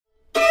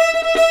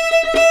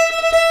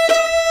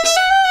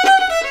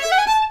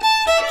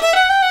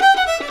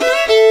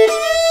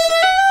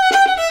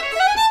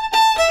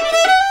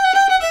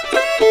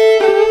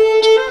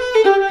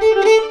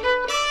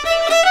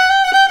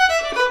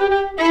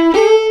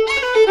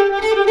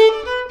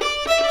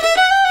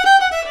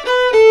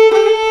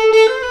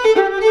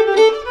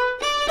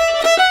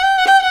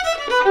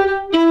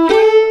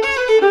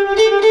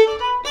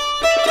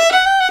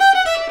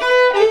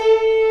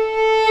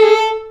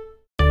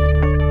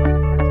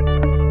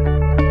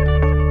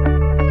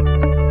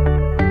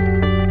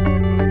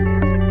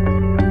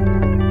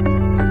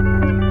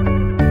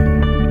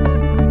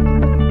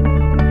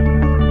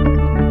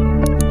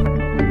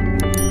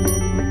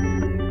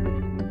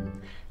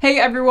Hey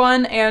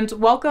everyone, and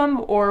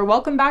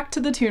welcome back to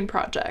the Tune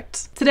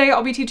Project. Today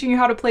I'll be teaching you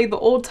how to play the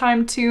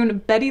old-time tune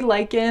Betty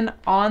Liken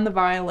on the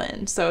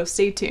violin, so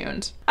stay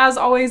tuned. As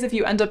always, if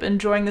you end up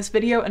enjoying this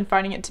video and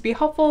finding it to be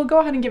helpful, go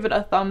ahead and give it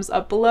a thumbs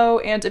up below,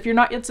 and if you're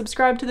not yet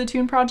subscribed to the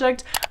Tune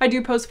Project, I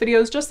do post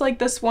videos just like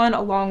this one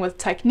along with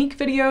technique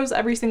videos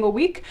every single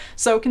week,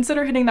 so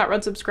consider hitting that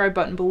red subscribe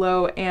button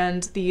below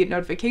and the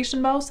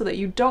notification bell so that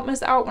you don't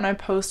miss out when I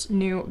post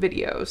new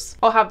videos.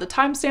 I'll have the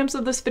timestamps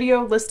of this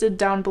video listed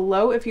down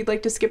below if you'd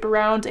like to skip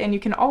around, and you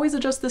can always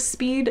adjust the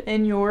speed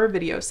in your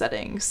video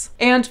settings.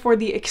 And for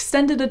the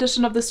extended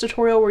edition of this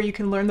tutorial where you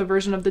can learn the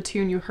version of the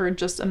tune you heard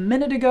just a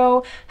minute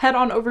ago, head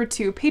on over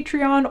to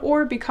Patreon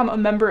or become a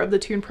member of the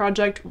Tune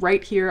Project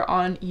right here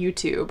on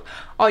YouTube.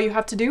 All you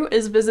have to do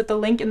is visit the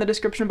link in the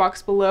description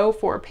box below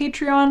for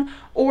Patreon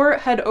or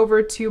head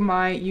over to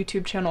my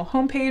YouTube channel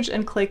homepage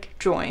and click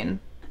join.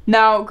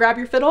 Now grab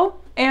your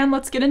fiddle and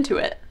let's get into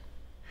it.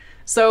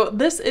 So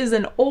this is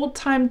an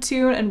old-time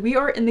tune and we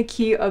are in the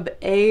key of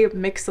A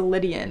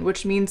mixolydian,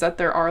 which means that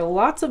there are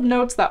lots of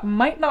notes that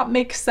might not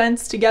make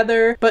sense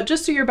together, but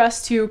just do your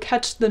best to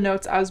catch the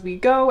notes as we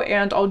go,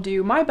 and I'll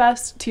do my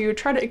best to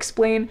try to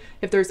explain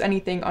if there's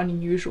anything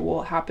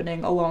unusual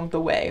happening along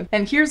the way.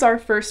 And here's our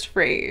first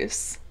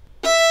phrase.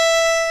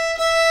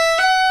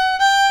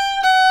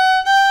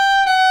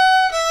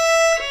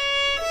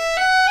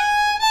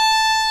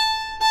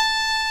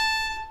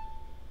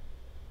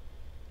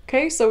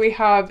 Okay, so we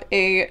have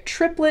a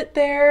triplet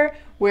there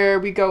where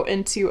we go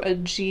into a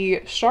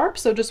G sharp,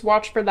 so just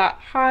watch for that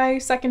high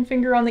second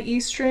finger on the E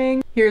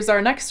string. Here's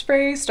our next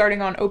phrase,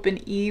 starting on open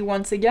E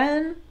once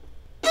again.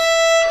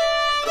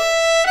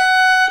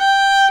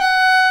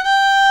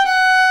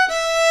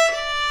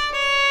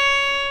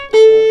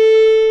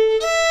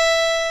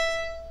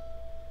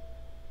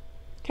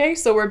 Okay,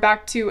 so we're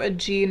back to a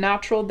G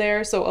natural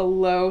there, so a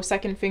low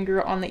second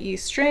finger on the E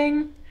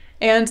string.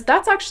 And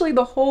that's actually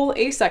the whole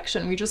A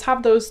section. We just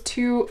have those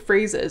two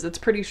phrases. It's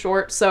pretty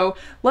short, so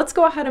let's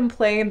go ahead and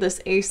play this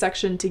A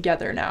section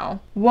together now.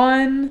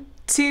 1,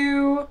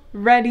 2,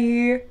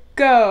 ready,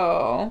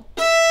 go.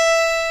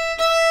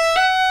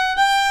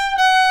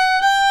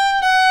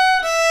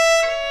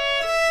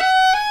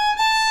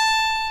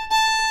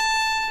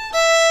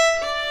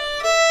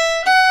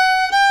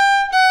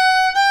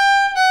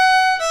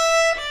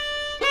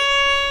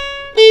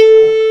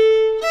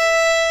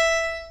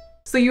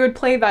 So you would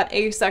play that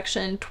A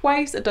section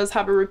twice, it does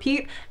have a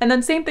repeat, and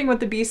then same thing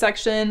with the B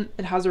section,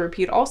 it has a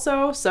repeat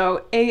also,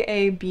 so A,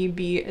 A, B,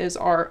 B is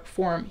our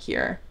form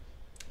here.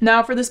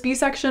 Now for this B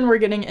section, we're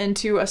getting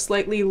into a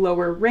slightly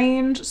lower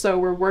range, so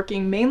we're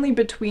working mainly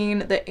between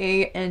the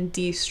A and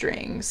D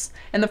strings.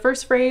 And the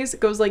first phrase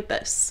goes like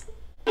this.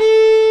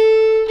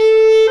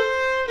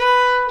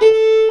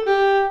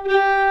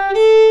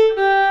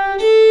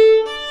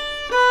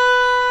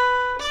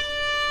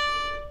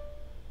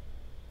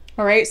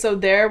 All right, so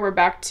there we're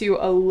back to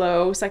a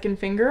low second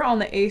finger on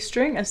the A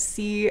string, a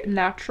C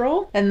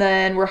natural, and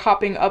then we're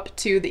hopping up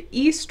to the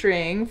E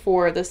string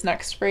for this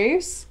next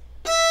phrase.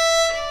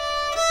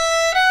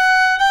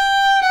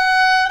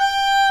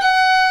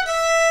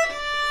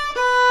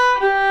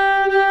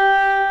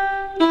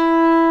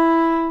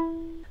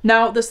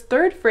 Now, this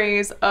third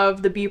phrase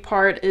of the B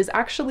part is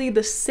actually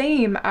the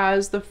same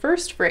as the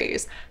first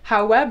phrase.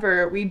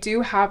 However, we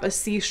do have a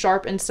C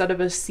sharp instead of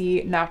a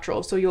C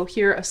natural. So you'll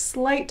hear a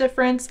slight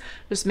difference.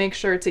 Just make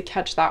sure to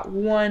catch that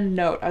one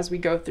note as we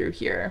go through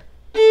here.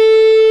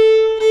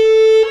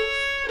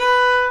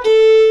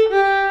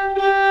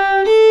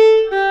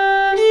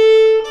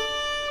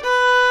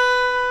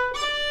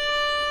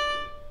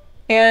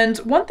 And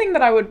one thing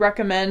that I would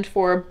recommend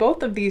for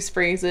both of these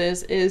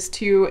phrases is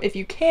to, if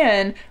you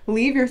can,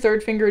 leave your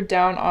third finger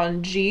down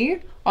on G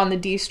on the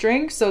D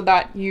string so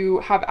that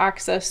you have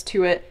access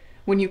to it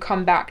when you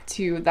come back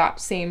to that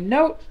same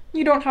note.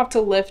 You don't have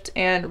to lift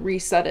and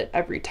reset it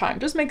every time.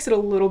 Just makes it a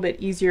little bit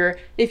easier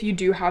if you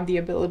do have the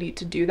ability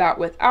to do that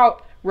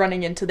without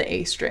running into the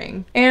A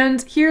string.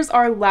 And here's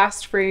our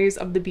last phrase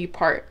of the B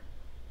part.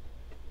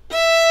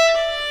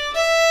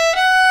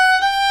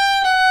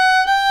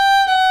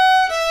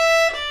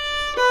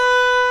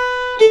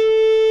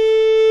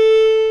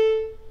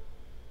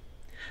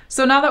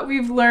 So now that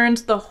we've learned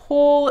the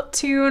whole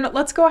tune,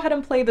 let's go ahead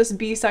and play this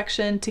B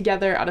section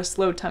together at a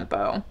slow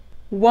tempo.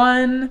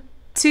 1,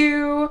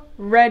 2,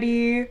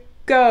 ready,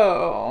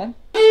 go.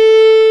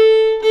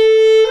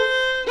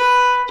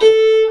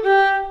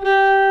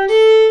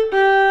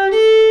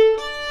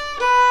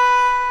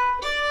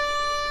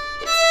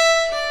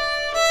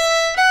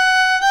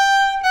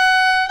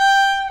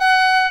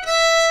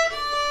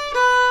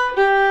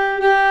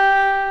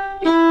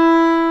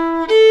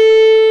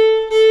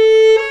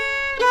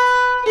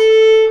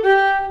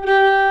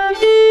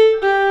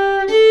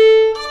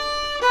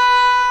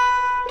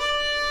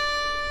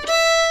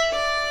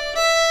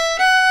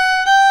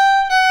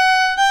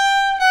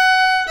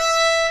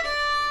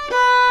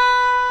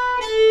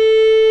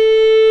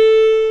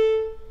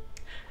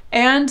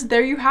 And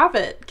there you have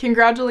it.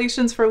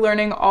 Congratulations for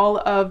learning all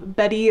of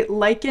Betty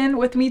Liken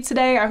with me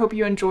today. I hope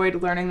you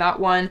enjoyed learning that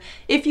one.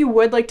 If you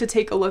would like to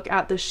take a look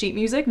at the sheet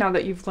music now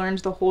that you've learned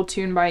the whole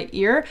tune by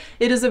ear,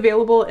 it is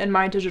available in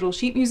my digital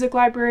sheet music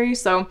library,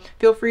 so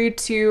feel free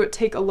to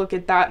take a look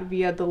at that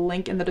via the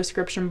link in the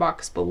description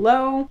box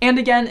below. And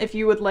again, if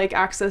you would like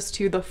access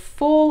to the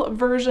full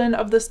version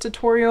of this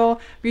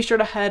tutorial, be sure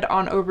to head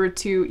on over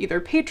to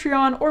either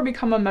Patreon or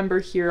become a member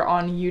here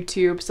on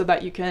YouTube so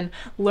that you can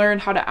learn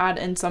how to add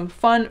in some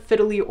fun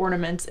fiddly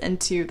ornaments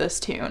into this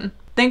tune.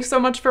 Thanks so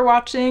much for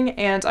watching,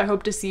 and I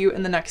hope to see you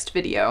in the next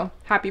video.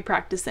 Happy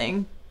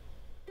practicing!